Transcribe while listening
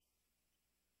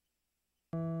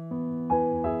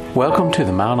Welcome to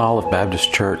the Mount Olive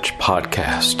Baptist Church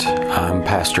podcast. I'm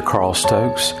Pastor Carl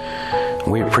Stokes.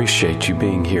 We appreciate you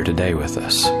being here today with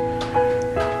us.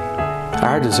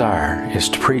 Our desire is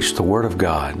to preach the Word of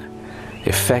God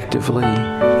effectively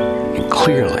and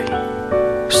clearly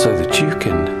so that you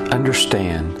can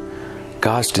understand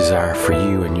God's desire for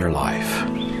you in your life.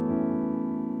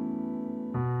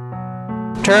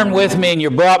 Turn with me in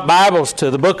your Bibles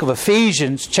to the book of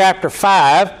Ephesians, chapter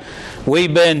 5.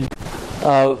 We've been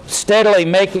steadily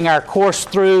making our course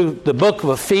through the book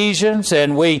of Ephesians,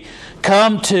 and we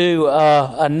come to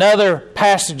another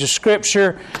passage of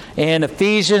Scripture in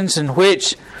Ephesians in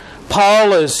which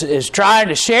Paul is trying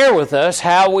to share with us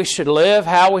how we should live,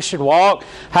 how we should walk,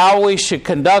 how we should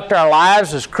conduct our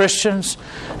lives as Christians.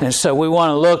 And so we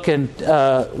want to look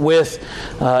with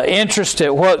interest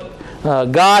at what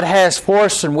God has for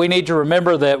us, and we need to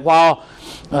remember that while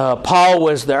Paul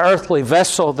was the earthly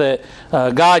vessel that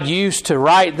God used to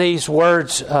write these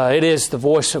words, it is the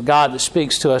voice of God that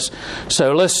speaks to us.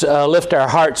 So let's lift our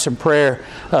hearts in prayer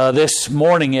this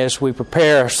morning as we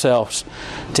prepare ourselves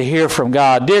to hear from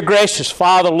God. Dear gracious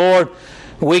Father, Lord,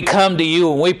 we come to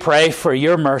you and we pray for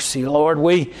your mercy, Lord.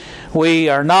 We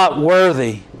are not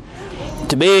worthy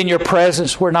to be in your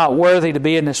presence. We're not worthy to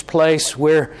be in this place.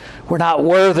 We're not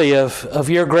worthy of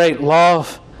your great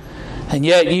love. And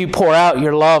yet you pour out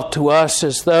your love to us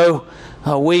as though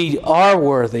we are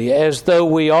worthy, as though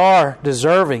we are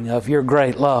deserving of your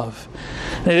great love.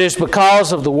 And it is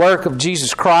because of the work of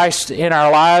Jesus Christ in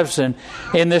our lives and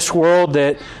in this world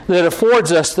that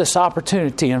affords us this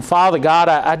opportunity. And Father God,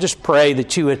 I just pray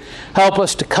that you would help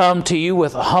us to come to you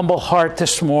with a humble heart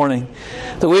this morning,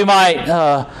 that we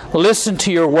might listen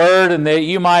to your word and that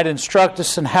you might instruct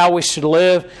us in how we should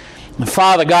live. And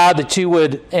Father God, that you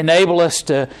would enable us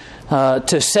to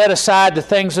set aside the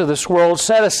things of this world,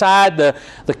 set aside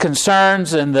the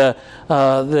concerns and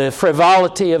the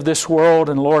frivolity of this world,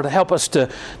 and Lord, help us to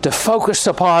focus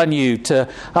upon you, to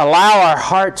allow our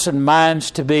hearts and minds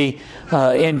to be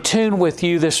in tune with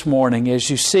you this morning as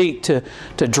you seek to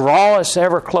draw us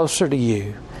ever closer to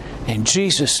you. In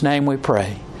Jesus' name we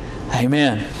pray.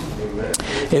 Amen.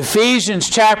 Ephesians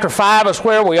chapter 5 is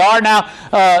where we are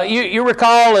now. You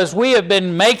recall, as we have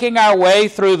been making our way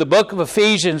through the book of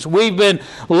Ephesians, we've been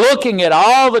looking at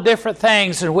all the different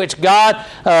things in which God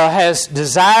has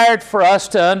desired for us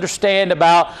to understand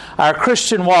about our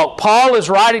Christian walk. Paul is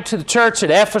writing to the church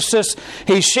at Ephesus.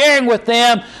 He's sharing with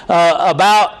them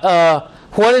about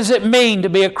what does it mean to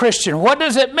be a Christian? What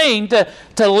does it mean to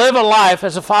live a life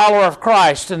as a follower of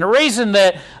Christ? And the reason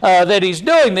that he's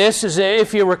doing this is,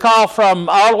 if you recall from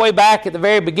all the way back at the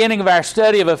very beginning of our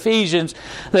study of Ephesians,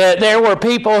 that there were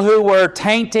people who were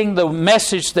tainting the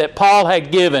message that Paul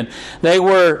had given. They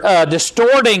were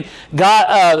distorting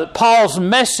Paul's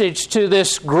message to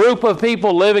this group of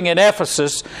people living in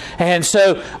Ephesus. And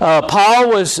so Paul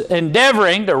was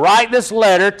endeavoring to write this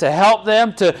letter to help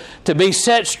them to be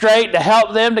set straight, to help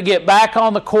them to get back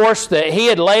on the course that he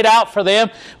had laid out for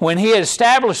them when he had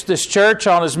established this church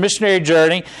on his missionary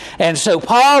journey. And so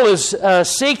Paul is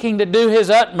seeking to do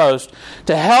his utmost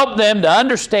to help them to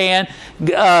understand.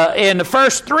 In the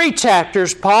first 3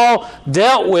 chapters, Paul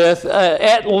dealt with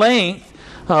at length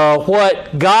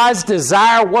what God's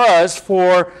desire was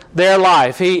for their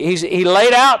life. He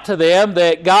laid out to them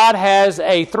that God has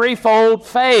a threefold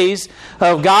phase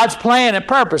of God's plan and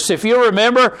purpose. If you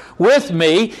remember with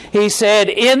me, he said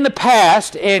in the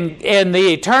past, in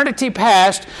the eternity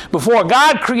past, before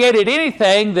God created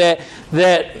anything that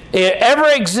ever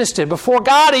existed, before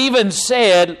God even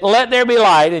said, "Let there be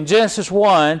light," in Genesis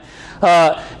 1,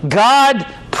 God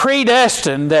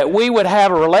predestined that we would have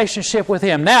a relationship with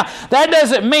Him. Now, that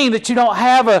doesn't mean that you don't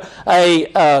have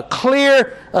a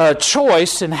clear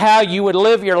choice in how you would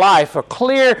live your life, a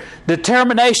clear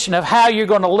determination of how you're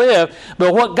going to live.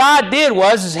 But what God did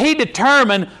was He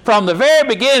determined from the very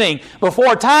beginning,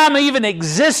 before time even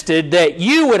existed, that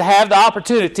you would have the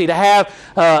opportunity to have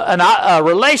a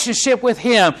relationship with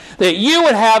Him, that you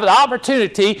would have the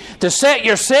opportunity to set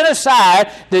your sin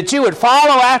aside, that you would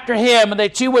follow after Him, and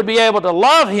that you would be able to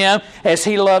love Him as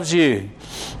He loves you.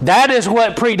 That is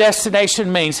what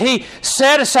predestination means. He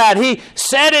set aside, He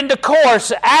set into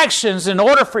course actions in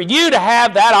order for you to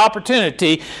have that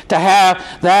opportunity to have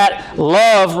that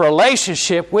love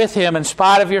relationship with Him in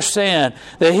spite of your sin.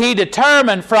 That He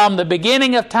determined from the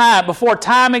beginning of time, before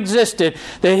time existed,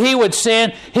 that He would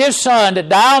send His Son to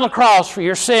die on the cross for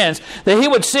your sins. That He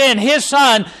would send His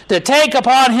Son to take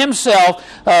upon Himself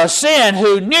sin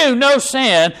who knew no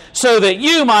sin, so that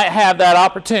you might have that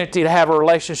opportunity to have a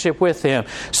relationship with Him.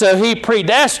 So He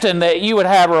predestined that you would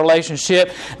have a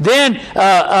relationship. Then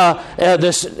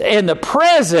in the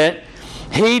present,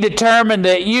 He determined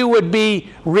that you would be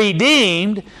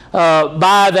redeemed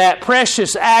by that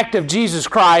precious act of Jesus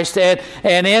Christ.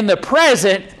 And in the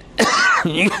present,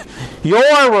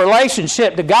 your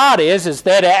relationship to God is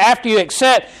that after you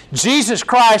accept Jesus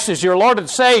Christ as your Lord and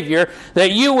Savior,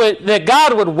 that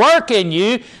God would work in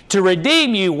you to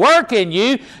redeem you, work in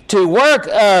you to work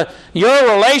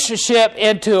your relationship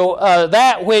into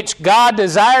that which God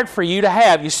desired for you to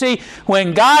have. You see,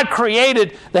 when God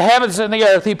created the heavens and the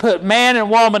earth, He put man and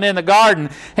woman in the garden,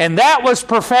 and that was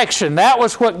perfection. That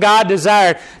was what God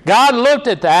desired. God looked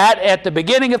at that at the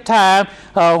beginning of time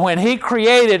when He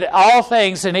created all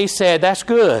things, and He said, that's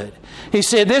good. He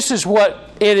said, this is what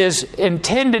it is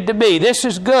intended to be. This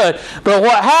is good. But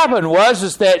what happened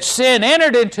was that sin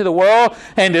entered into the world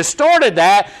and distorted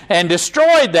that and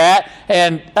destroyed that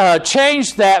and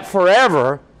changed that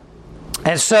forever.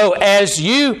 And so as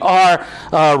you are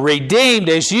redeemed,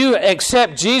 as you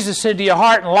accept Jesus into your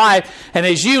heart and life, and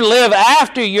as you live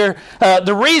after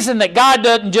the reason that God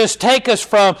doesn't just take us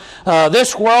from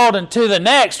this world into the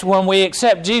next when we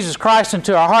accept Jesus Christ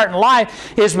into our heart and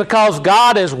life is because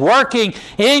God is working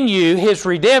in you His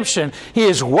redemption. He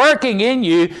is working in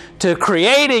you to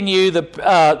create in you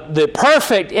the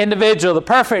perfect individual, the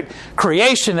perfect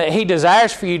creation that He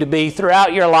desires for you to be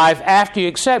throughout your life after you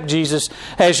accept Jesus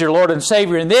as your Lord and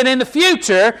Savior. And then in the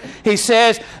future, He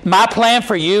says, my plan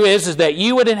for you is that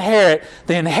you would inherit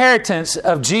the inheritance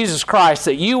of Jesus Christ,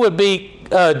 that you would be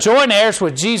joint heirs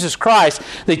with Jesus Christ,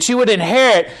 that you would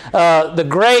inherit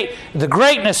the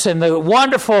greatness and the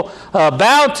wonderful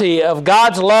bounty of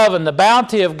God's love and the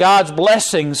bounty of God's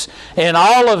blessings in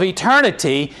all of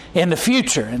eternity in the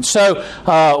future. And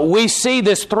so we see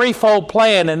this threefold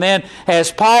plan. And then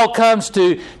as Paul comes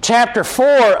to chapter 4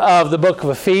 of the book of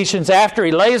Ephesians, after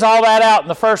he lays all that out in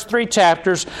the first 3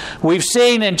 chapters, we've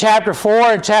seen in chapter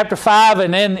 4 and chapter 5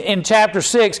 and then in chapter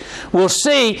 6, we'll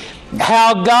see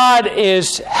how God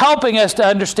is helping us to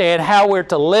understand how we're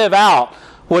to live out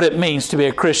what it means to be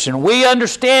a Christian. We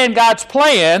understand God's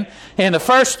plan in the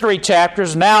first 3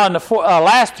 chapters. Now in the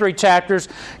last 3 chapters,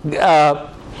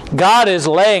 God is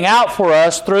laying out for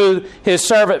us through His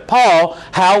servant Paul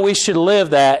how we should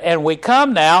live that. And we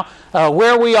come now,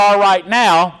 where we are right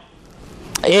now,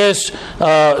 is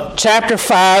chapter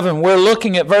 5, and we're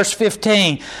looking at verse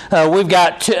 15. We've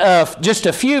got just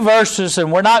a few verses,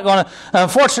 and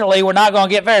unfortunately, we're not going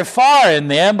to get very far in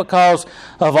them because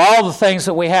of all the things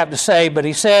that we have to say. But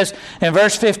he says in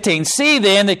verse 15, see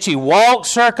then that ye walk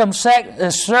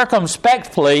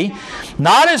circumspectly,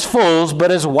 not as fools,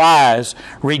 but as wise,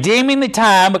 redeeming the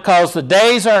time, because the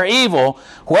days are evil.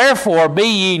 Wherefore be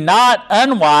ye not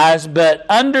unwise, but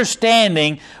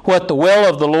understanding what the will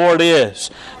of the Lord is.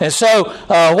 And so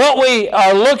what we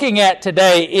are looking at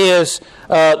today is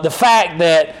the fact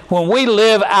that when we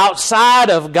live outside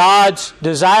of God's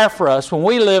desire for us, when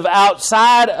we live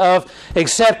outside of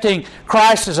accepting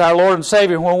Christ as our Lord and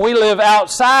Savior, when we live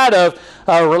outside of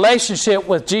a relationship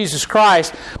with Jesus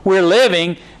Christ, we're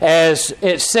living, as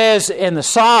it says in the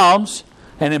Psalms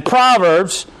and in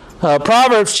Proverbs,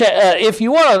 if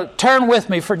you want to turn with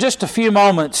me for just a few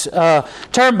moments,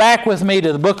 turn back with me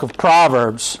to the book of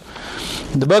Proverbs.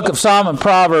 The book of Psalm and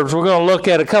Proverbs, we're going to look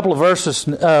at a couple of verses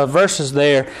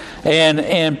there. And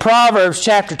in Proverbs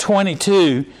chapter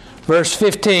 22, verse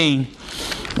 15,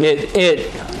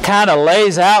 it kind of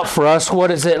lays out for us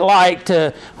what is it like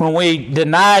when we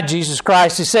deny Jesus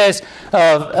Christ. It says,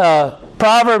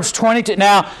 Proverbs 22.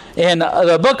 Now, in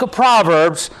the book of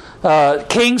Proverbs,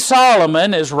 King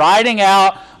Solomon is writing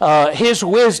out his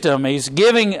wisdom. He's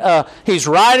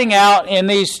writing out in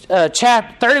these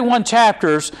 31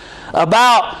 chapters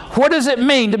about what does it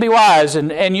mean to be wise.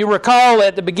 And you recall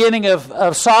at the beginning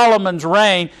of Solomon's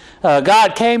reign,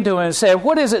 God came to him and said,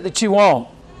 what is it that you want?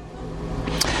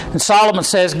 And Solomon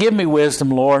says, give me wisdom,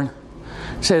 Lord.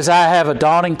 He says, I have a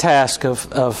daunting task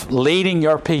of leading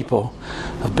your people,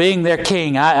 of being their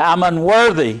king. I'm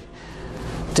unworthy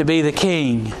to be the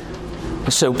king.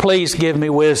 So please give me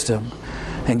wisdom.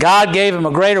 And God gave him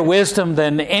a greater wisdom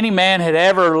than any man had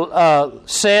ever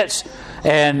since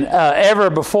and ever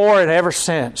before and ever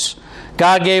since.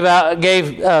 God gave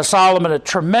Solomon a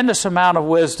tremendous amount of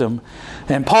wisdom.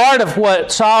 And part of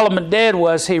what Solomon did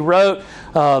was he wrote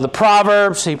the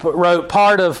Proverbs. He wrote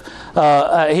of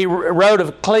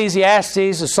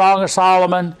Ecclesiastes, the Song of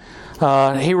Solomon.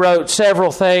 He wrote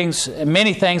several things,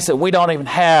 many things that we don't even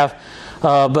have.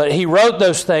 But he wrote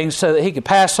those things so that he could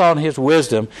pass on his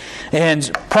wisdom.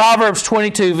 And Proverbs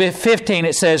 22:15,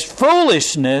 it says,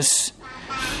 foolishness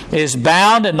is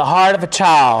bound in the heart of a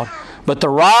child, but the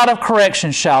rod of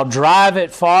correction shall drive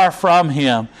it far from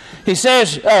him. He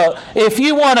says, if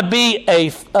you want to be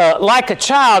like a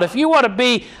child, if you want to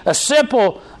be a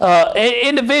simple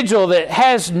individual that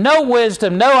has no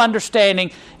wisdom, no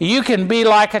understanding, you can be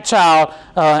like a child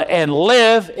and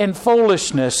live in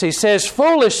foolishness. He says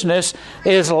foolishness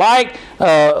is like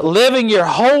living your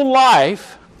whole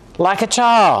life like a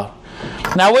child.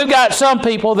 Now, we've got some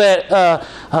people that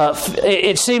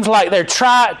it seems like they're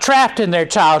trapped in their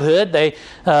childhood. They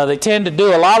tend to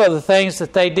do a lot of the things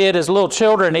that they did as little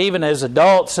children, even as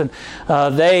adults, and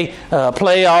they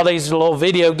play all these little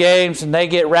video games, and they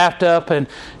get wrapped up in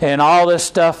all this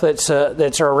stuff that's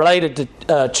related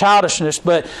to childishness.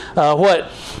 But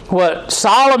what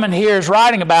Solomon here is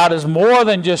writing about is more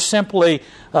than just simply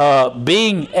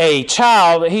being a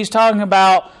child. He's talking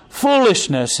about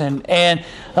foolishness, and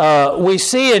we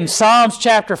see in Psalms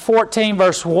chapter 14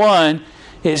 verse 1,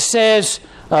 it says,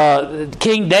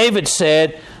 King David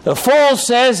said, "The fool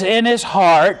says in his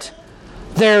heart,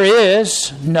 there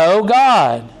is no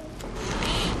God."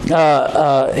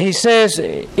 He says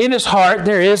in his heart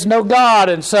there is no God.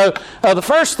 And so the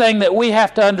first thing that we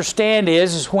have to understand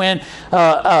is when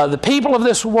the people of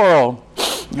this world,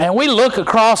 and we look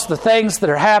across the things that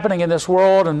are happening in this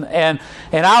world, and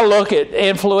I look at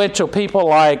influential people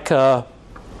like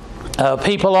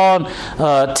people on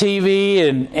TV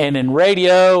and in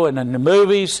radio and in the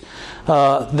movies.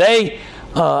 They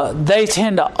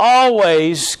tend to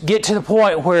always get to the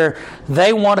point where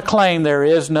they want to claim there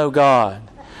is no God.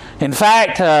 In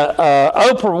fact,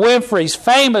 Oprah Winfrey's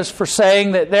famous for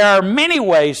saying that there are many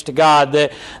ways to God,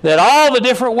 that all the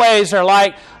different ways are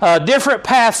like different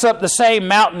paths up the same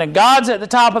mountain, and God's at the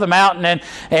top of the mountain,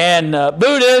 and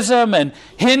Buddhism and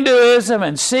Hinduism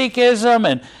and Sikhism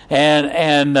and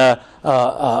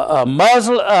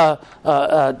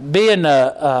being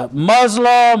a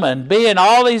Muslim and being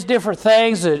all these different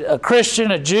things, a Christian,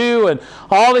 a Jew, and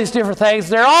all these different things,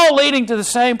 they're all leading to the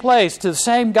same place, to the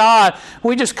same God.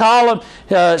 We just call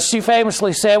them, she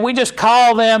famously said, we just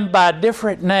call them by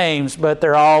different names, but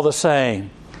they're all the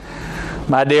same.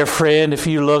 My dear friend, if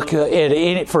you look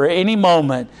for any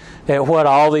moment at what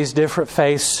all these different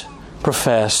faiths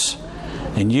profess,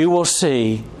 and you will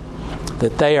see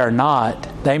that they are not.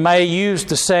 They may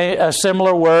use a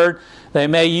similar word. They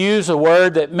may use a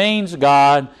word that means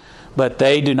God, but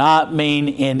they do not mean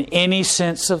in any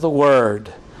sense of the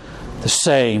word the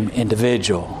same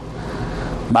individual.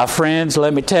 My friends,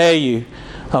 let me tell you,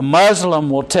 a Muslim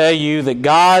will tell you that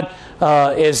God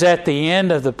is at the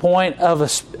end of the point of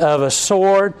a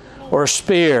sword or a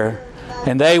spear,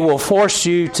 and they will force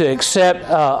you to accept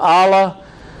Allah.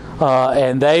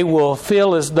 And they will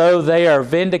feel as though they are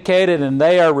vindicated and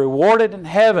they are rewarded in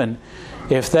heaven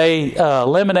if they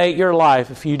eliminate your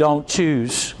life if you don't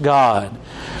choose God.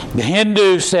 The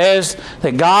Hindu says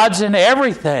that God's in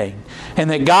everything,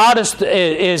 and that God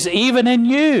is even in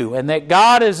you, and that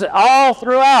God is all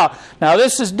throughout. Now,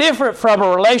 this is different from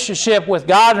a relationship with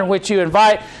God in which you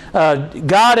invite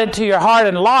God into your heart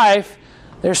and life.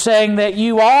 They're saying that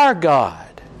you are God.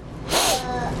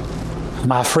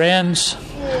 My friends,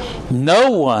 no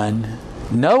one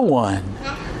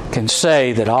can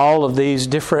say that all of these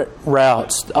different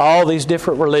routes, all these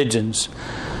different religions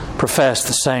profess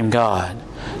the same God,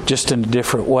 just in a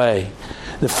different way.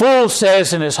 The fool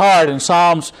says in his heart in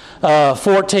Psalms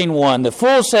 14:1, the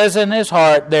fool says in his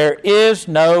heart, there is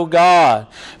no God.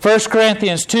 1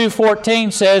 Corinthians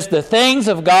 2:14 says, the things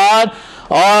of God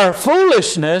are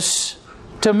foolishness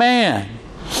to man.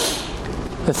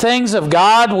 The things of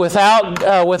God without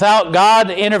God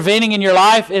intervening in your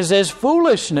life is as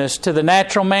foolishness to the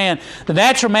natural man. The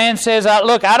natural man says,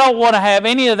 look, I don't want to have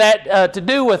any of that to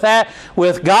do with that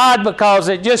with God, because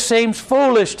it just seems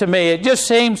foolish to me. It just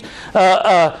seems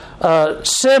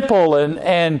simple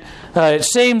and it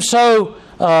seems so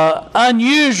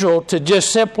unusual to just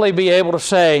simply be able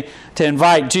to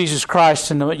invite Jesus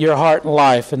Christ into your heart and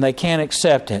life, and they can't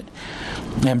accept it.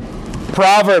 And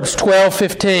Proverbs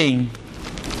 12:15.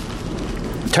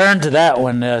 Turn to that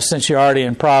one since you're already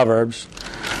in Proverbs.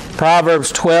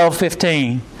 Proverbs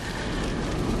 12:15.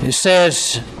 It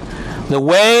says, the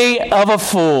way of a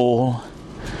fool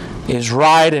is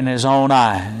right in his own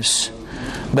eyes,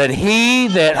 but he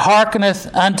that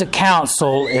hearkeneth unto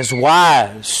counsel is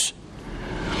wise.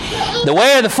 The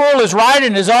way of the fool is right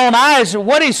in his own eyes.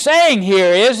 What he's saying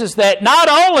here is that not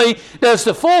only does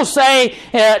the fool say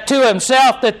to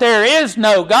himself that there is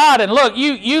no God, and look,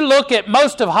 you look at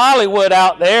most of Hollywood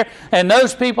out there, and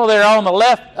those people that are on the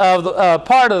left of the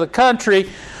part of the country,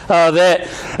 that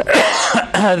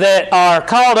that are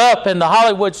caught up in the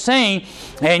Hollywood scene,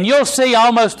 and you'll see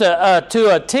almost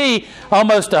to a T,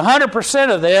 almost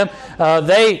 100% of them,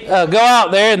 they go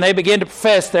out there and they begin to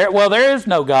profess there is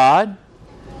no God.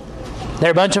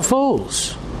 They're a bunch of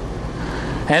fools.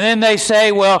 And then they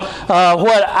say, what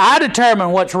I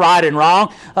determine what's right and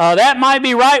wrong, that might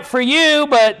be right for you,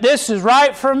 but this is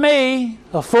right for me.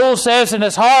 A fool says in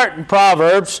his heart in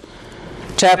Proverbs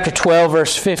chapter 12,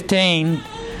 verse 15,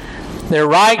 they're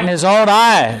right in his own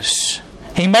eyes.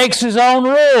 He makes his own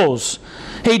rules.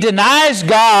 He denies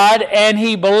God and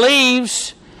he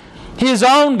believes his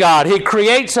own God. He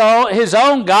creates his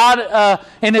own God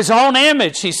in his own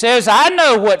image. He says, I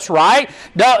know what's right.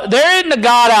 There isn't a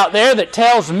God out there that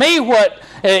tells me what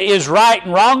is right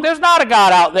and wrong. There's not a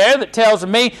God out there that tells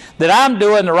me that I'm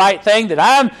doing the right thing, that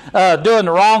I'm doing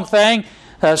the wrong thing.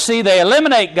 See, they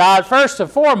eliminate God first and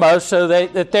foremost so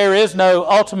that there is no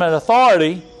ultimate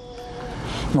authority.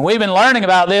 And we've been learning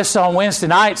about this on Wednesday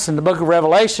nights in the book of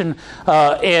Revelation,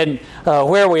 and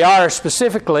where we are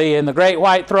specifically in the Great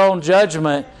White Throne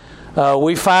Judgment.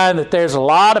 We find that there's a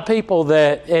lot of people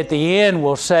that at the end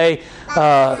will say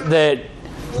that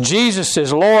Jesus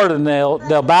is Lord, and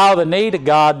they'll bow the knee to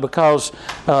God because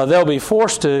they'll be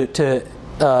forced to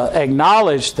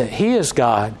acknowledge that He is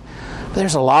God.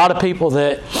 There's a lot of people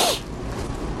that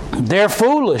they're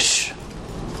foolish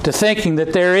to thinking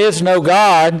that there is no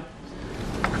God.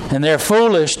 And they're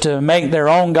foolish to make their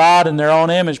own God in their own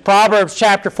image. Proverbs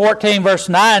chapter 14, verse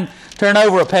 9, turn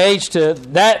over a page to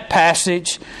that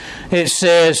passage. It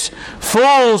says,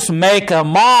 fools make a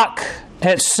mock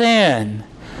at sin,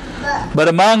 but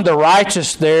among the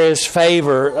righteous there is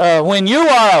favor. When you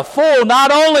are a fool,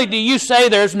 not only do you say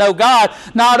there's no God,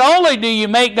 not only do you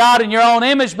make God in your own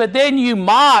image, but then you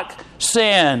mock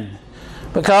sin.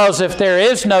 Because if there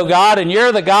is no God and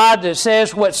you're the God that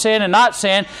says what's sin and not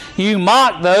sin, you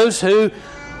mock those who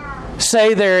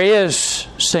say there is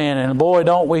sin. And boy,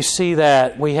 don't we see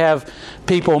that. We have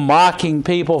people mocking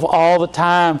people all the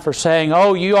time for saying,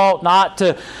 oh, you ought not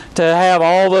to have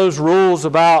all those rules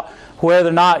about whether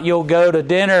or not you'll go to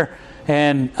dinner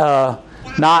and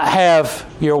not have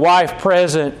your wife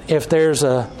present if there's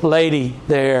a lady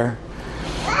there.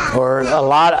 Or a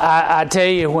lot, I tell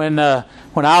you, when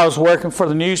I was working for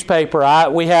the newspaper,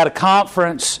 we had a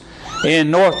conference in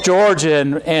North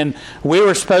Georgia, and we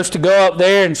were supposed to go up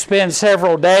there and spend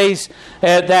several days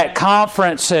at that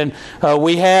conference. And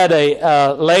we had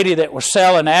a lady that was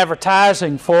selling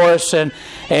advertising for us, and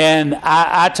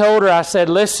I told her, I said,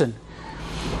 listen,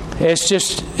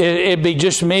 it'd be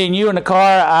just me and you in the car.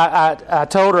 I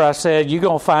told her, I said, you're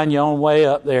going to find your own way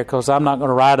up there, because I'm not going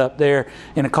to ride up there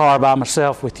in a car by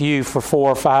myself with you for 4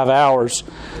 or 5 hours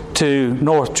to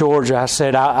North Georgia. I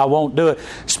said, I won't do it,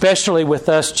 especially with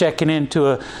us checking into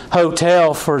a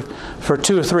hotel for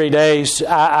 2 or 3 days.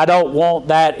 I don't want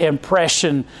that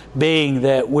impression being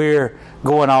that we're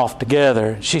going off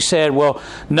together. She said, well,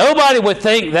 nobody would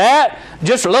think that.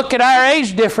 Just look at our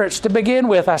age difference to begin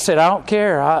with. I said, I don't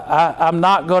care. I'm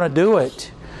not going to do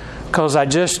it, because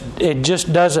it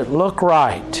just doesn't look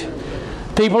right.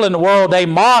 People in the world, they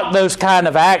mock those kind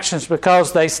of actions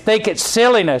because they think it's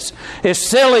silliness. It's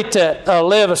silly to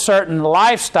live a certain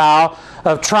lifestyle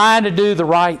of trying to do the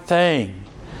right thing.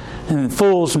 And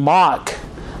fools mock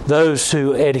those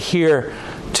who adhere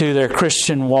to their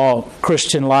Christian walk,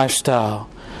 Christian lifestyle.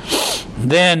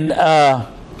 Then,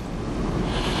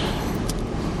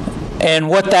 and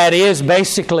what that is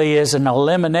basically is an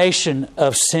elimination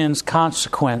of sin's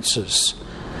consequences.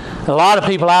 A lot of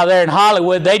people out there in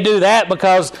Hollywood, they do that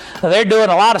because they're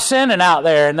doing a lot of sinning out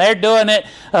there, and they're doing it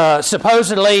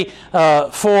supposedly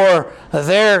for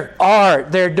their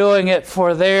art. They're doing it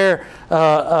for their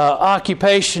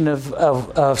occupation of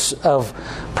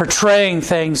portraying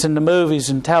things in the movies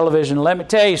and television. Let me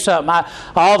tell you something.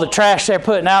 All the trash they're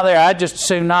putting out there, I'd just as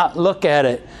soon not look at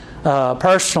it.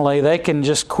 Personally, they can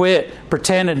just quit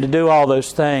pretending to do all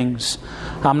those things.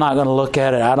 I'm not going to look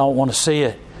at it. I don't want to see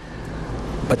it.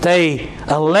 But they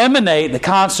eliminate the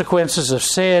consequences of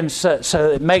sin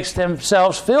so it makes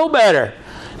themselves feel better.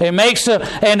 It makes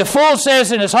and the fool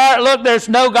says in his heart, "Look, there's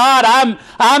no God.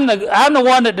 I'm the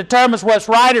one that determines what's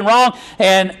right and wrong,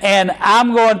 and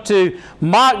I'm going to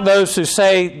mock those who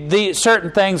say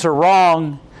certain things are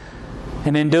wrong."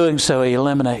 And in doing so, he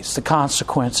eliminates the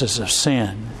consequences of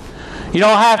sin. You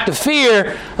don't have to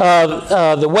fear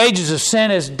the wages of sin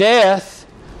is death.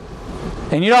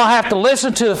 And you don't have to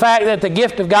listen to the fact that the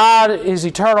gift of God is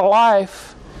eternal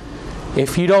life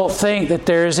if you don't think that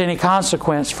there is any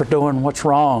consequence for doing what's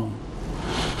wrong.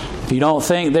 If you don't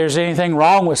think there's anything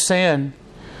wrong with sin,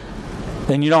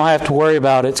 then you don't have to worry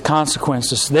about its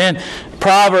consequences. Then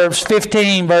Proverbs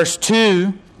 15, verse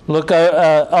 2. Look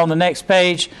on the next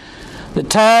page. The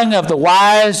tongue of the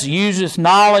wise useth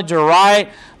knowledge aright,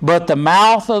 but the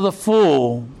mouth of the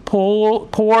fool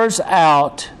pours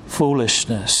out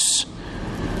foolishness.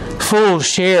 Fools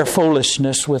share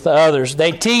foolishness with others.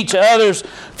 They teach others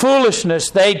foolishness.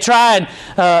 They try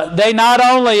and they not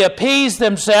only appease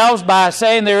themselves by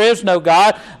saying there is no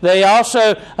God, they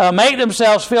also make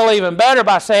themselves feel even better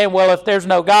by saying, well, if there's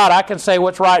no God, I can say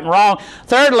what's right and wrong.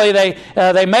 Thirdly,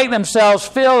 they make themselves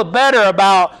feel better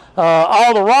about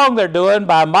all the wrong they're doing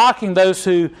by mocking those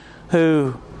who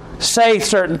say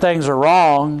certain things are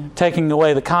wrong, taking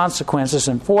away the consequences.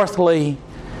 And fourthly,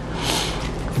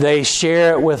 they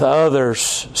share it with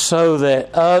others so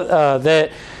that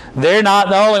that they're not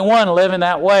the only one living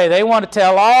that way. They want to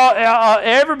tell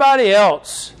everybody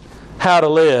else how to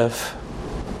live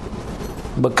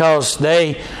because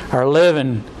they are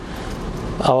living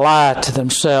a lie to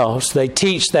themselves. They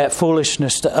teach that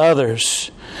foolishness to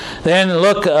others. Then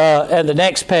look at the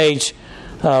next page,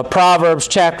 Proverbs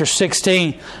chapter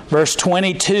 16, verse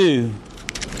 22.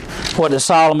 What does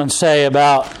Solomon say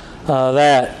about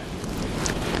that?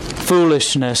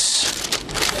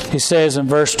 Foolishness. He says in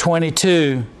verse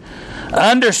 22,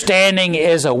 understanding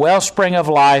is a wellspring of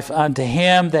life unto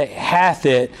him that hath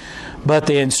it, but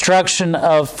the instruction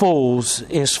of fools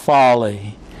is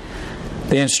folly.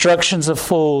 The instructions of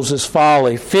fools is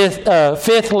folly.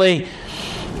 Fifthly,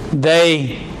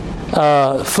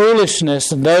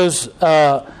 foolishness and those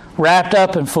wrapped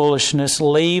up in foolishness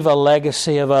leave a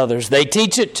legacy of others. They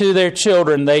teach it to their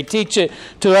children. They teach it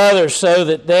to others so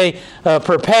that they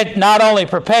not only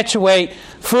perpetuate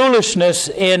foolishness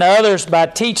in others by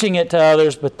teaching it to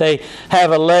others, but they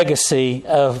have a legacy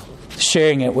of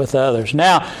sharing it with others.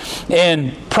 Now,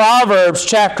 in Proverbs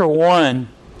chapter 1,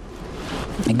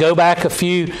 go back a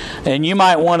few, and you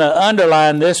might want to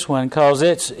underline this one because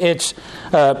it's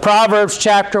Proverbs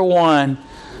chapter 1.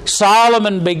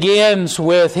 Solomon begins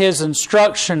with his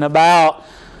instruction about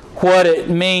what it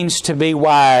means to be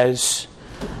wise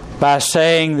by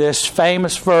saying this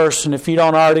famous verse, and if you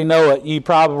don't already know it, you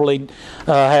probably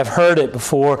have heard it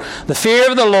before. The fear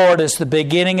of the Lord is the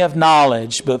beginning of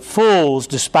knowledge, but fools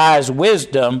despise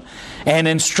wisdom and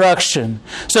instruction.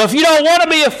 So if you don't want to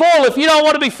be a fool, if you don't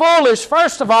want to be foolish,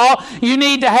 first of all, you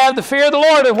need to have the fear of the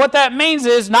Lord. And what that means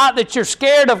is not that you're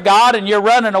scared of God and you're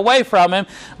running away from Him,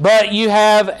 but you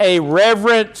have a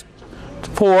reverence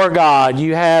for God.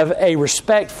 You have a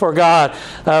respect for God,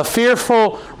 a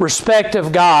fearful respect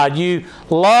of God. You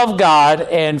love God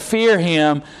and fear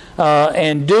Him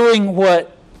and doing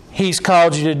what He's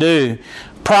called you to do.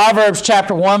 Proverbs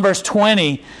chapter 1 verse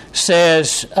 20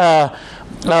 says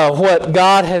what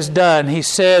God has done. He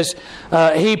says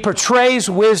He portrays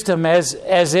wisdom as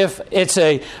if it's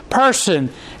a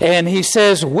person, and He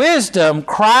says wisdom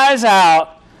cries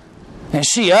out and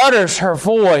she utters her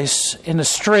voice in the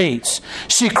streets.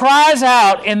 She cries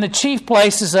out in the chief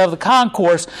places of the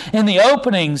concourse, in the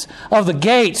openings of the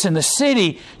gates in the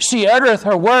city. She uttereth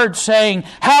her words, saying,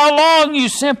 how long, you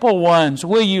simple ones,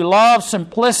 will you love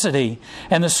simplicity?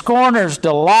 And the scorners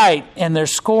delight in their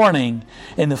scorning,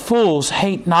 and the fools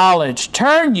hate knowledge.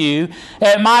 Turn you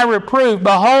at my reproof.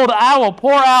 Behold, I will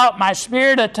pour out my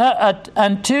spirit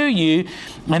unto you,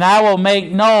 and I will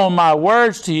make known my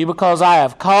words to you, because I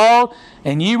have called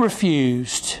and you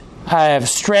refused. I have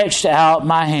stretched out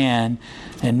my hand,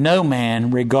 and no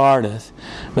man regardeth.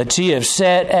 But ye have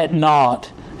set at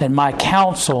naught at my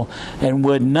counsel, and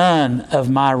would none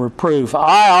of my reproof.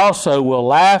 I also will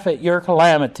laugh at your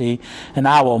calamity, and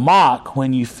I will mock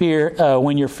when your fear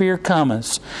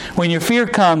cometh. When your fear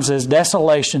comes as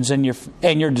desolations, and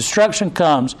your destruction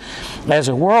comes as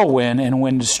a whirlwind, and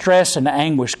when distress and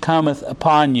anguish cometh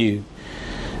upon you.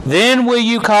 Then will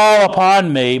you call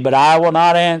upon me, but I will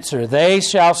not answer. They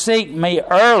shall seek me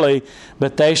early,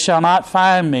 but they shall not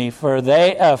find me. For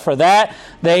that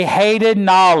they hated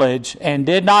knowledge, and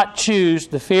did not choose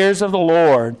the fears of the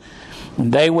Lord.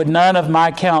 And they would none of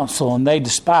my counsel, and they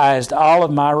despised all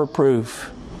of my reproof.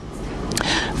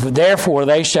 Therefore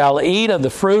they shall eat of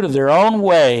the fruit of their own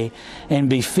way, and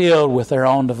be filled with their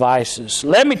own devices.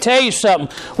 Let me tell you something.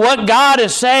 What God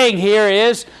is saying here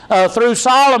is, through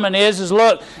Solomon is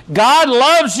look, God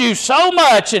loves you so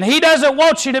much, and He doesn't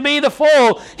want you to be the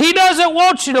fool. He doesn't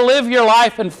want you to live your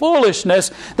life in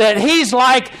foolishness, that He's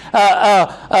like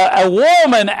a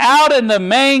woman out in the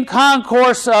main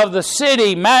concourse of the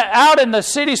city, out in the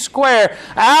city square,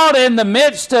 out in the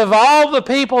midst of all the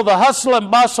people, the hustle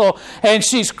and bustle, and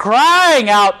she's crying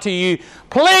out to you,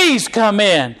 please come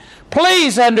in.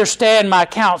 Please understand my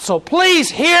counsel.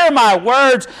 Please hear my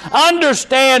words.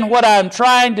 Understand what I'm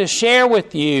trying to share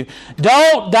with you.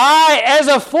 Don't die as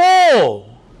a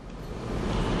fool.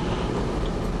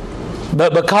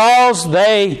 But because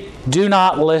they do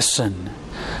not listen,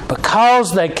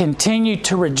 because they continue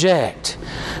to reject,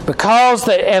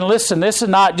 and listen, this is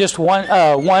not just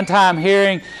one-time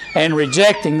hearing and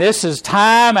rejecting. This is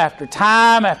time after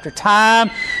time after time.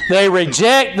 They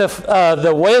reject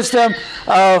the wisdom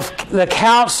of the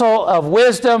counsel of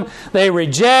wisdom. They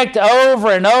reject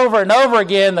over and over and over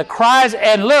again the cries.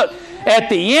 And look, at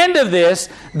the end of this,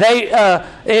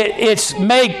 it's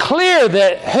made clear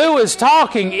that who is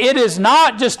talking, it is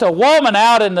not just a woman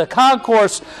out in the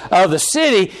concourse of the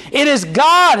city. It is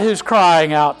God who's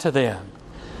crying out to them.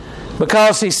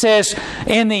 Because He says,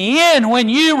 in the end, when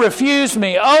you refuse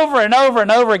me over and over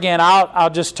and over again, I'll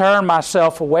just turn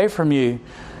myself away from you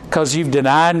because you've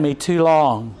denied me too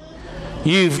long.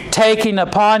 You've taken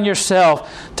upon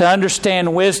yourself to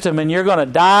understand wisdom, and you're going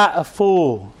to die a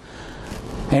fool.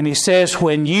 And He says,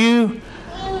 when you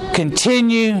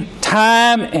continue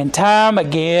time and time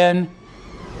again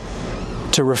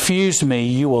to refuse me,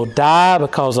 you will die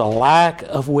because of lack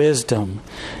of wisdom.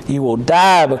 You will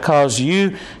die because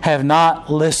you have not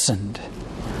listened.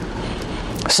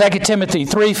 2 Timothy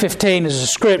 3:15 is a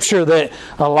scripture that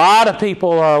a lot of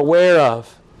people are aware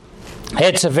of.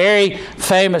 It's a very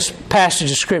famous passage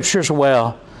of scripture as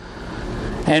well.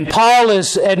 And Paul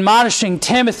is admonishing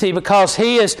Timothy because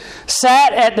he has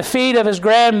sat at the feet of his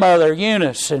grandmother,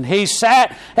 Eunice, and he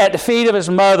sat at the feet of his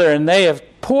mother, and they have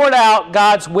poured out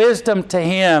God's wisdom to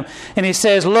him. And he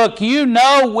says, look, you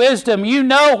know wisdom. You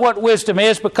know what wisdom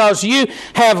is because you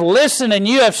have listened and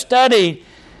you have studied.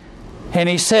 And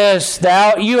he says,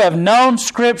 you have known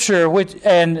Scripture,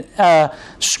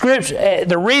 Scripture.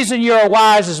 The reason you are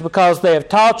wise is because they have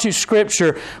taught you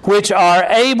Scripture, which are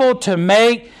able to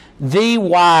make thee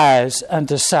wise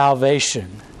unto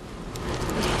salvation.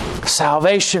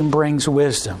 Salvation brings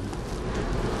wisdom.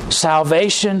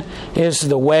 Salvation is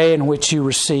the way in which you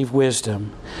receive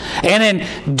wisdom. And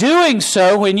in doing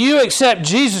so, when you accept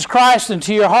Jesus Christ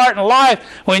into your heart and life,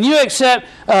 when you accept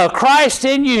Christ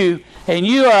in you, and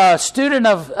you are a student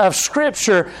of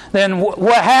Scripture, then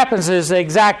what happens is the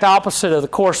exact opposite of the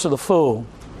course of the fool.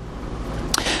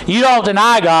 You don't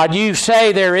deny God, you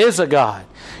say there is a God.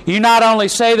 You not only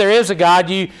say there is a God,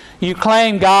 you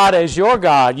claim God as your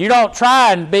God. You don't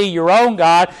try and be your own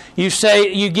God. You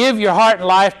say you give your heart and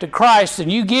life to Christ,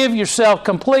 and you give yourself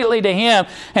completely to Him.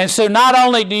 And so not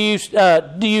only do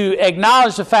you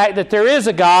acknowledge the fact that there is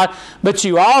a God, but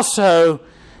you also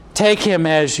take Him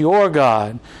as your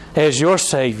God, as your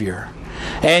Savior.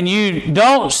 And you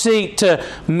don't seek to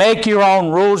make your own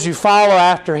rules. You follow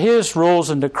after His rules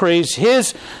and decrees,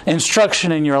 His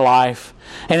instruction in your life.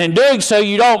 And in doing so,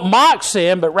 you don't mock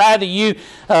sin, but rather you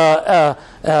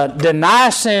deny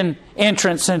sin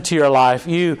entrance into your life.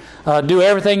 You do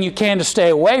everything you can to stay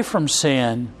away from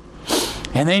sin.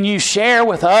 And then you share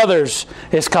with others.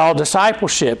 It's called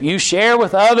discipleship. You share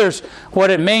with others what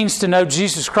it means to know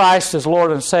Jesus Christ as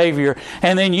Lord and Savior.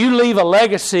 And then you leave a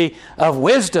legacy of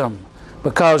wisdom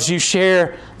because you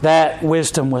share that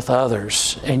wisdom with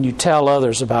others and you tell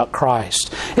others about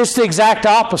Christ. It's the exact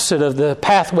opposite of the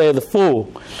pathway of the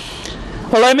fool.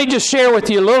 Well, let me just share with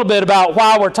you a little bit about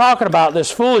why we're talking about this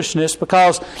foolishness,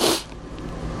 because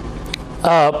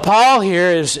Paul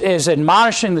here is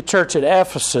admonishing the church at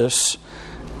Ephesus,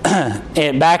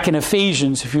 and back in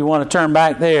Ephesians, if you want to turn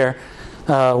back there.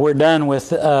 We're done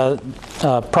with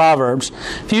Proverbs.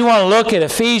 If you want to look at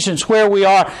Ephesians where we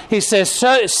are, he says,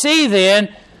 see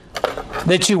then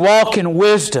that you walk in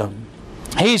wisdom.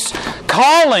 He's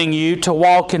calling you to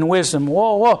walk in wisdom.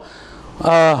 Whoa.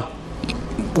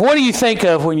 What do you think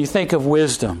of when you think of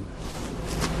wisdom?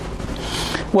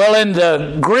 Well, in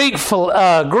the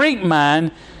Greek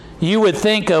mind, you would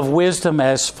think of wisdom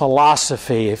as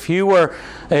philosophy. If you were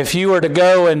to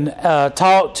go and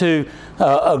talk to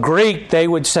a Greek, they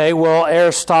would say, well,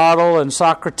 Aristotle and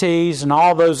Socrates and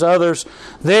all those others,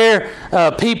 they're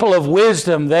people of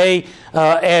wisdom. They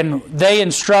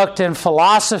instruct in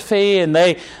philosophy, and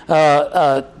they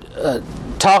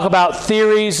talk about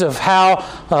theories of how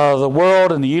the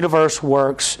world and the universe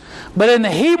works. But in the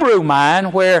Hebrew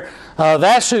mind, where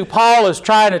that's who Paul is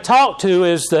trying to talk to,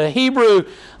 is the Hebrew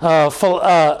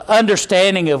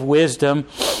understanding of wisdom.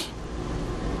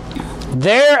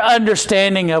 Their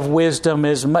understanding of wisdom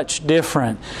is much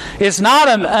different. It's not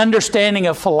an understanding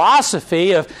of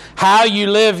philosophy, of how you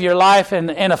live your life in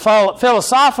a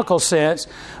philosophical sense,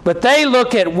 but they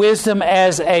look at wisdom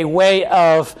as a way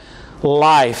of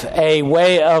life, a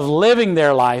way of living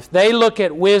their life. They look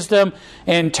at wisdom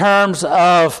in terms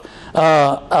of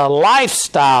a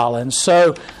lifestyle. And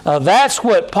so that's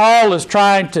what Paul is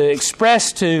trying to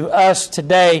express to us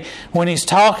today when he's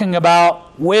talking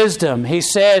about wisdom. He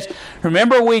says,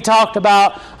 remember we talked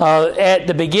about at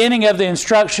the beginning of the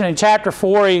instruction in chapter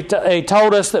 4, he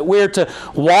told us that we're to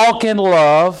walk in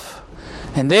love.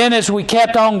 And then as we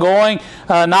kept on going,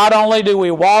 not only do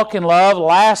we walk in love,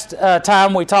 last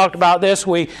time we talked about this,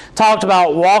 we talked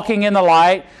about walking in the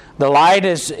light. The light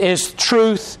is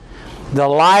truth, the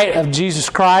light of Jesus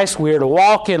Christ. We are to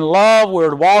walk in love, we're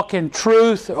to walk in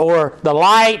truth or the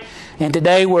light, and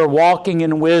today we're walking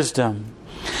in wisdom.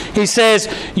 He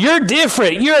says, you're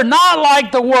different. You're not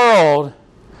like the world.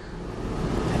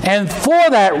 And for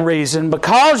that reason,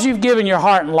 because you've given your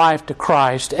heart and life to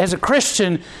Christ, as a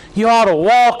Christian, you ought to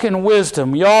walk in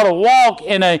wisdom. You ought to walk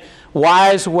in a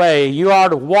wise way. You ought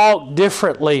to walk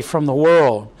differently from the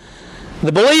world.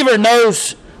 The believer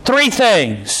knows three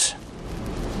things.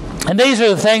 And these are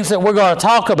the things that we're going to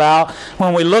talk about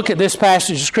when we look at this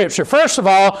passage of Scripture. First of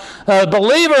all, a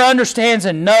believer understands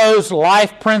and knows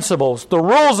life principles, the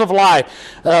rules of life.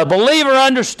 A believer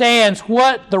understands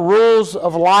what the rules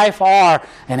of life are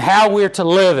and how we're to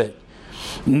live it.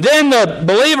 And then the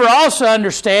believer also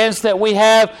understands that we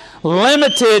have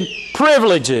limited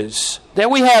privileges.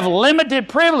 That we have limited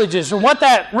privileges. And what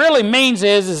that really means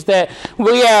is that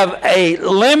we have a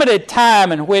limited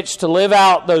time in which to live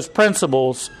out those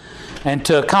principles and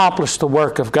to accomplish the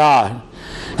work of God.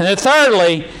 And then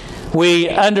thirdly, we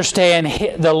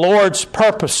understand the Lord's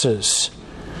purposes.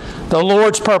 The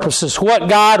Lord's purposes. What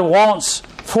God wants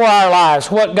for our lives.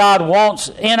 What God wants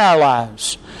in our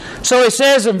lives. So he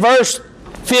says in verse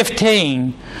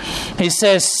 15, he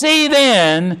says, see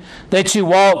then that you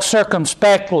walk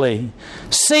circumspectly.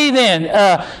 See then.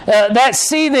 That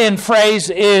see then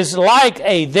phrase is like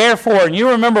a therefore. And you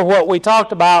remember what we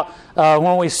talked about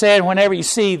when we said whenever you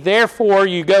see therefore,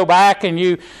 you go back and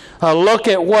you look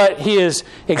at what he has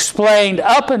explained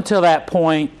up until that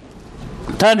point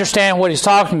to understand what he's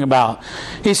talking about.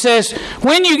 He says,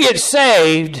 when you get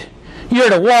saved, you're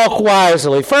to walk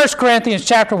wisely. 1 Corinthians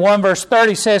chapter 1 verse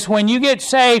 30 says, when you get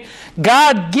saved,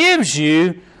 God gives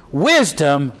you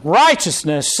wisdom,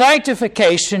 righteousness,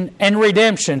 sanctification, and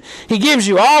redemption. He gives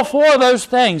you all four of those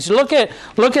things. Look at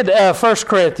 1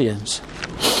 Corinthians.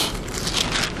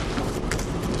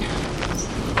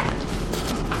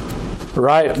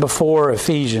 Right before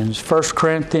Ephesians. 1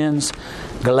 Corinthians,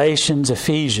 Galatians,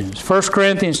 Ephesians. 1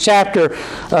 Corinthians chapter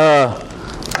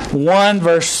 1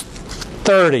 verse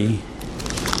 30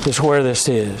 is where this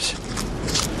is.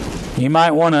 You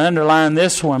might want to underline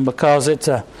this one because it's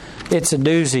a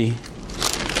doozy.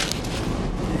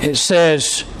 It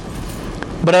says,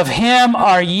 but of him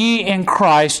are ye in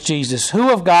Christ Jesus,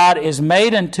 who of God is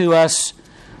made unto us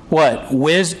what?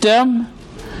 Wisdom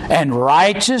and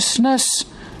righteousness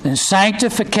and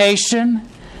sanctification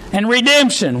and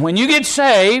redemption. When you get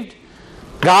saved,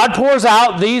 God pours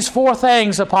out these four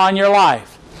things upon your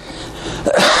life.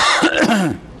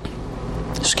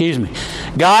 Excuse me.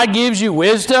 God gives you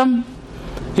wisdom.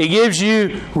 He gives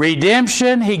you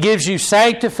redemption. He gives you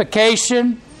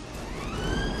sanctification.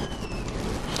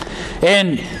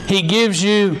 And He gives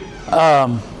you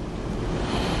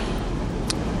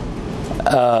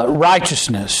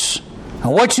righteousness.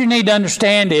 And what you need to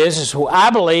understand is I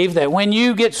believe that when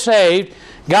you get saved,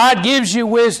 God gives you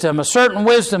wisdom, a certain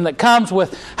wisdom that comes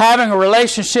with having a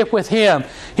relationship with Him.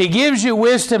 He gives you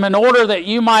wisdom in order that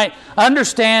you might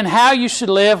understand how you should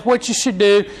live, what you should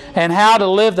do, and how to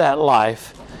live that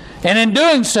life. And in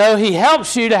doing so, He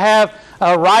helps you to have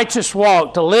a righteous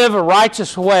walk, to live a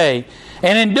righteous way.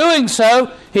 And in doing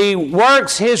so, He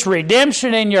works His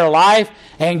redemption in your life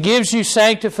and gives you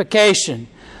sanctification.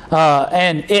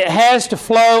 And it has to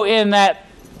flow in that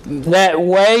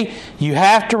way. You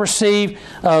have to receive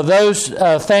those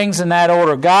things in that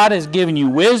order. God has given you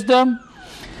wisdom,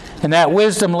 and that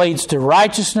wisdom leads to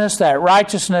righteousness. That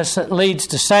righteousness leads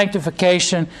to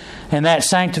sanctification, and that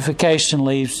sanctification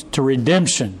leads to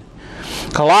redemption.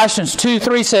 Colossians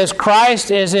 2:3 says,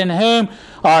 Christ is in whom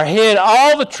are hid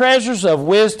all the treasures of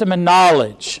wisdom and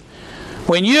knowledge.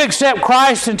 When you accept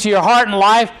Christ into your heart and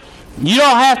life, you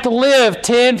don't have to live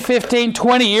 10, 15,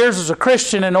 20 years as a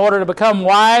Christian in order to become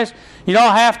wise. You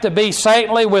don't have to be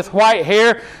saintly with white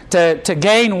hair to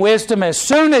gain wisdom. As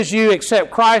soon as you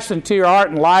accept Christ into your heart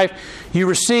and life, you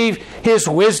receive His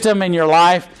wisdom in your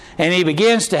life, and He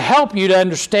begins to help you to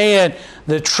understand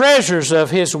the treasures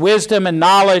of His wisdom and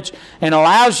knowledge, and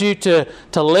allows you to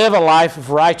live a life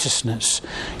of righteousness.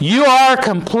 You are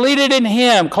completed in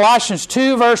Him. Colossians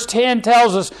 2 verse 10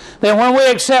 tells us that when we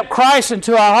accept Christ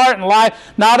into our heart and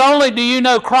life, not only do you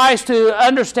know Christ who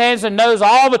understands and knows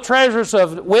all the treasures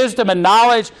of wisdom and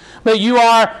knowledge, but you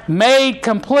are made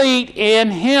complete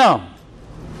in Him.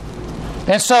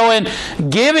 And so in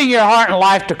giving your heart and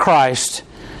life to Christ,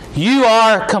 you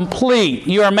are complete.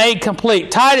 You are made complete.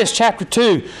 Titus chapter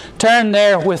 2. Turn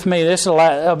there with me. This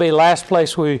will be the last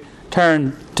place we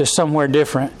turn to somewhere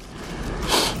different.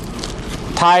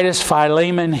 Titus,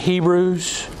 Philemon,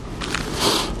 Hebrews.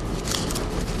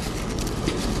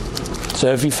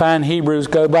 So if you find Hebrews,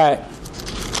 go back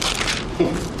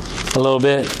a little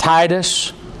bit.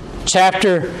 Titus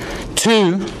chapter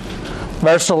 2,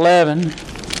 verse 11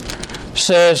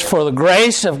 says, "For the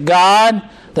grace of God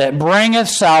that bringeth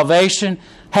salvation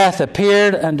hath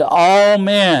appeared unto all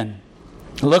men."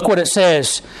 Look what it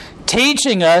says.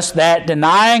 "Teaching us that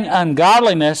denying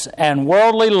ungodliness and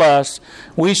worldly lusts,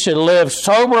 we should live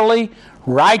soberly,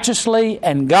 righteously,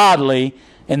 and godly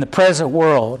in the present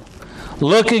world,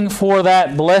 looking for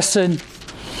that blessed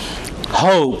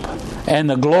hope and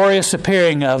the glorious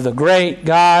appearing of the great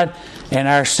God and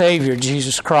our Savior,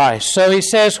 Jesus Christ." So he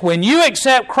says, when you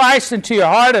accept Christ into your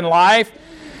heart and life,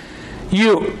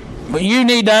 you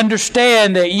need to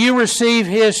understand that you receive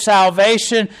His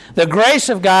salvation. The grace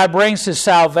of God brings His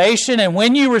salvation, and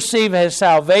when you receive His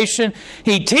salvation,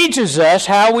 He teaches us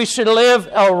how we should live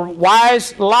a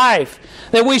wise life,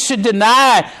 that we should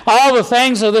deny all the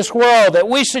things of this world, that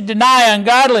we should deny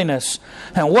ungodliness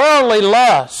and worldly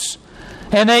lusts,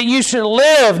 and that you should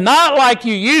live not like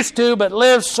you used to, but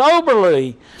live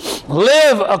soberly.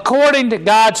 Live according to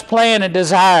God's plan and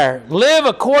desire. Live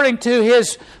according to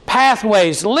His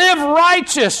pathways. Live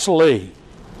righteously.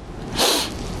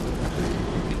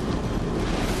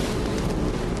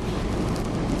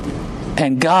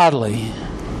 And godly.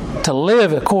 To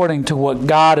live according to what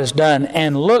God has done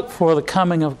and look for the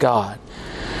coming of God.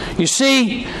 You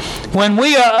see, when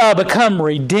we become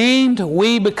redeemed,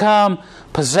 we become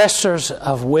possessors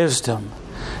of wisdom.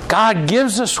 God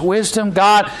gives us wisdom.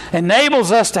 God enables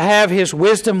us to have His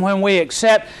wisdom when we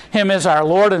accept Him as our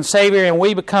Lord and Savior, and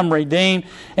we become redeemed.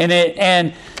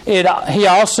 He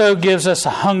also gives us a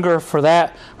hunger for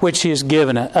that which He has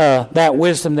given us, that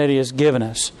wisdom that He has given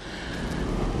us.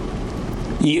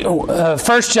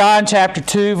 1 John chapter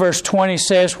 2 verse 20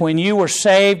 says, "When you were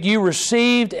saved, you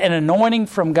received an anointing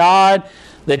from God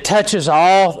that touches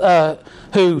all,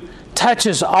 who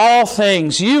touches all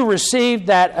things." You received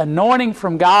that anointing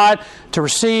from God to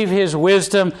receive His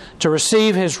wisdom, to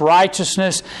receive His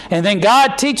righteousness, and then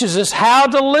God teaches us how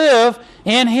to live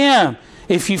in Him.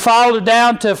 If you follow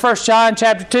down to 1 John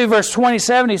chapter 2 verse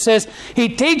 27, he says He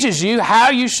teaches you how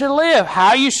you should live,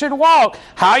 how you should walk,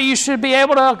 how you should be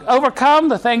able to overcome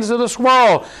the things of this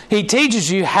world. He teaches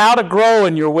you how to grow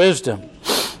in your wisdom,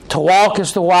 to walk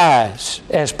as the wise,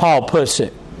 as Paul puts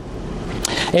it.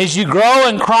 As you grow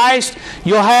in Christ,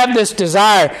 you'll have this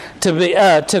desire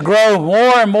to grow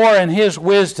more and more in His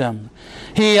wisdom.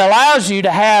 He allows you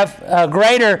to have a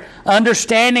greater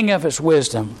understanding of His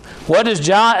wisdom. What does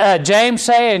James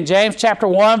say in James chapter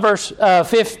 1 verse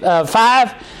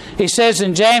 5? He says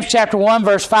in James chapter 1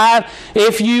 verse 5,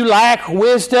 "If you lack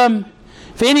wisdom,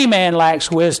 if any man lacks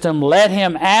wisdom, let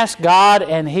him ask God,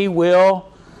 and He will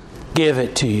give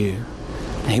it to you.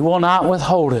 He will not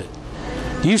withhold it."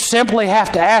 You simply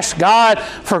have to ask God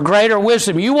for greater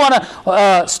wisdom. You want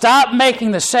to stop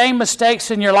making the same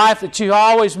mistakes in your life that you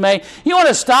always make. You want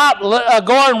to stop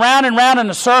going round and round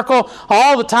in a circle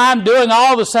all the time, doing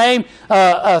all the same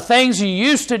things you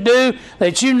used to do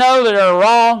that you know that are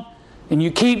wrong, and you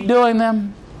keep doing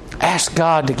them. Ask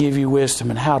God to give you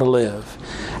wisdom and how to live.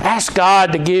 Ask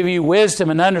God to give you wisdom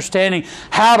and understanding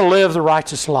how to live the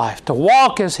righteous life, to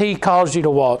walk as He calls you to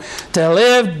walk, to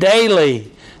live daily,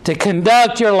 to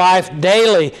conduct your life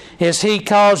daily as He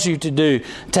calls you to do,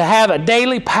 to have a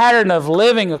daily pattern of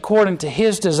living according to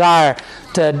His desire,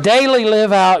 to daily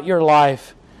live out your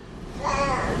life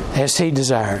as He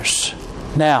desires.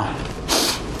 Now,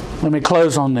 let me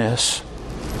close on this.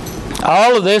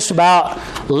 All of this about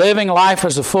living life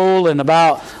as a fool and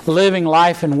about living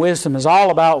life in wisdom is all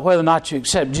about whether or not you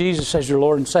accept Jesus as your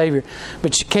Lord and Savior.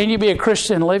 But can you be a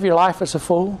Christian and live your life as a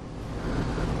fool?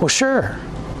 Well, sure.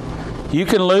 You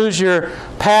can lose your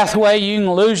pathway. You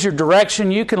can lose your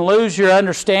direction. You can lose your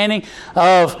understanding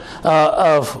of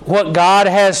what God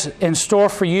has in store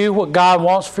for you, what God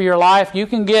wants for your life. You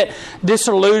can get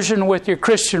disillusioned with your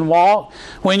Christian walk.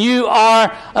 When you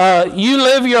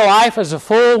live your life as a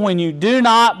fool when you do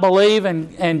not believe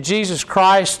in Jesus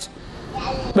Christ.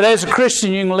 But as a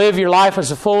Christian, you can live your life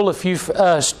as a fool if you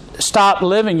stop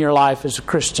living your life as a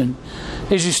Christian.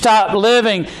 As you stop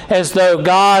living as though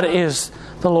God is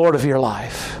the Lord of your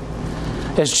life.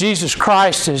 As Jesus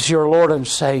Christ is your Lord and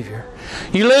Savior.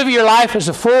 You live your life as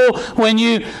a fool when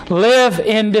you live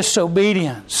in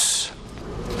disobedience.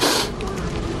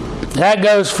 That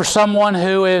goes for someone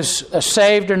who is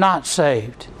saved or not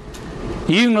saved.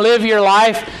 You can live your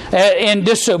life in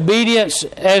disobedience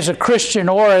as a Christian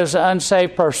or as an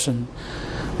unsaved person.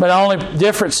 But the only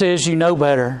difference is you know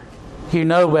better. You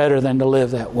know better than to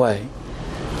live that way.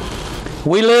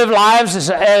 We live lives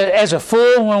as a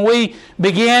fool when we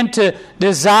begin to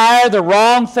desire the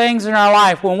wrong things in our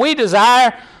life. When we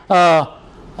desire the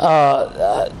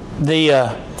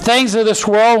things of this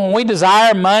world, when we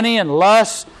desire money and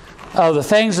lust of the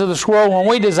things of this world, when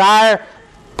we desire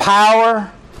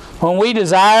power, when we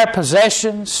desire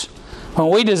possessions, when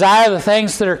we desire the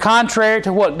things that are contrary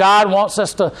to what God wants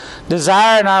us to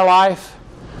desire in our life,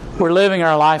 we're living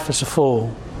our life as a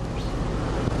fool.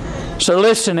 So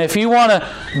listen, if you want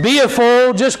to be a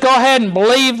fool, just go ahead and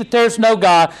believe that there's no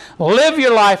God. Live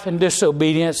your life in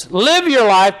disobedience. Live your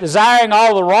life desiring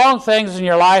all the wrong things in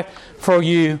your life for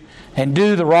you and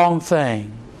do the wrong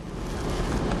thing.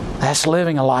 That's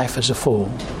living a life as a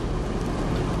fool.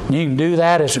 You can do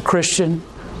that as a Christian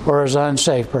or as an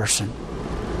unsaved person.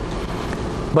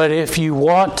 But if you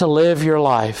want to live your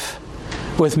life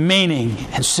with meaning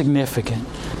and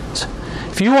significance,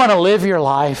 if you want to live your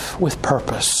life with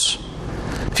purpose,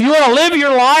 if you want to live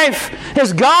your life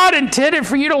as God intended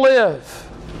for you to live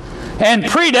and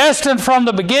predestined from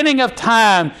the beginning of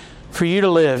time for you to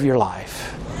live your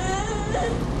life,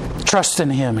 trust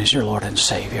in Him as your Lord and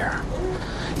Savior.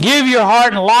 Give your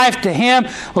heart and life to Him.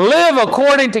 Live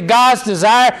according to God's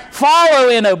desire. Follow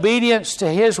in obedience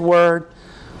to His Word.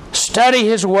 Study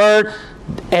His Word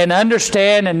and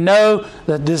understand and know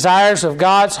the desires of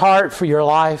God's heart for your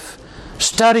life.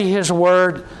 Study His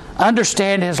Word.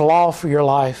 Understand His law for your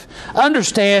life.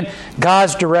 Understand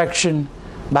God's direction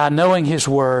by knowing His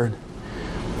Word.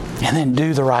 And then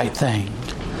do the right thing.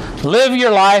 Live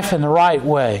your life in the right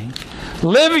way.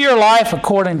 Live your life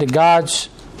according to God's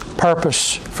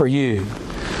purpose for you.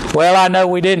 Well, I know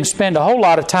we didn't spend a whole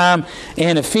lot of time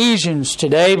in Ephesians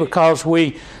today because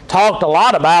we talked a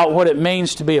lot about what it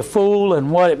means to be a fool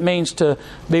and what it means to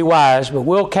be wise. But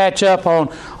we'll catch up on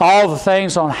all the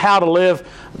things on how to live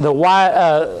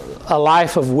a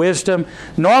life of wisdom.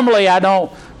 Normally, I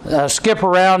don't skip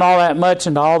around all that much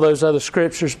into all those other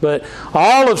scriptures, but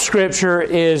all of Scripture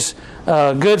is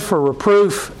good for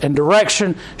reproof and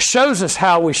direction, shows us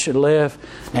how we should live,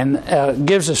 and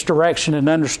gives us direction and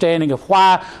understanding of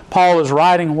why Paul is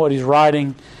writing what he's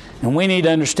writing. And we need to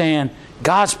understand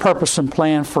God's purpose and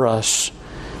plan for us.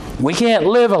 We can't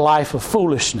live a life of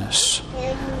foolishness.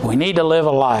 We need to live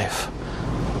a life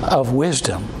of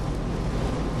wisdom,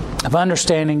 of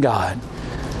understanding God,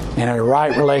 and a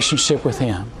right relationship with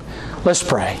Him. Let's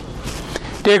pray.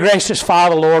 Dear gracious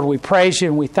Father, Lord, we praise You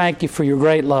and we thank You for Your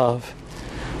great love.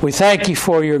 We thank You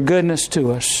for Your goodness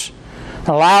to us,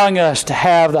 allowing us to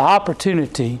have the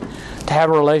opportunity to have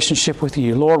a relationship with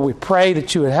You. Lord, we pray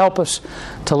that You would help us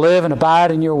to live and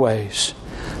abide in Your ways,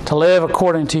 to live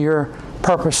according to Your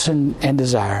purpose and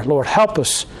desire. Lord, help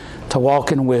us to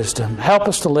walk in wisdom. Help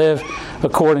us to live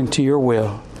according to Your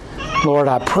will. Lord,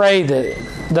 I pray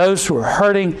that those who are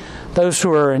hurting, those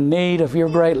who are in need of Your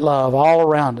great love all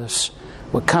around us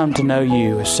would come to know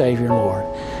You as Savior and Lord.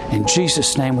 In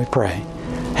Jesus' name we pray.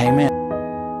 Amen.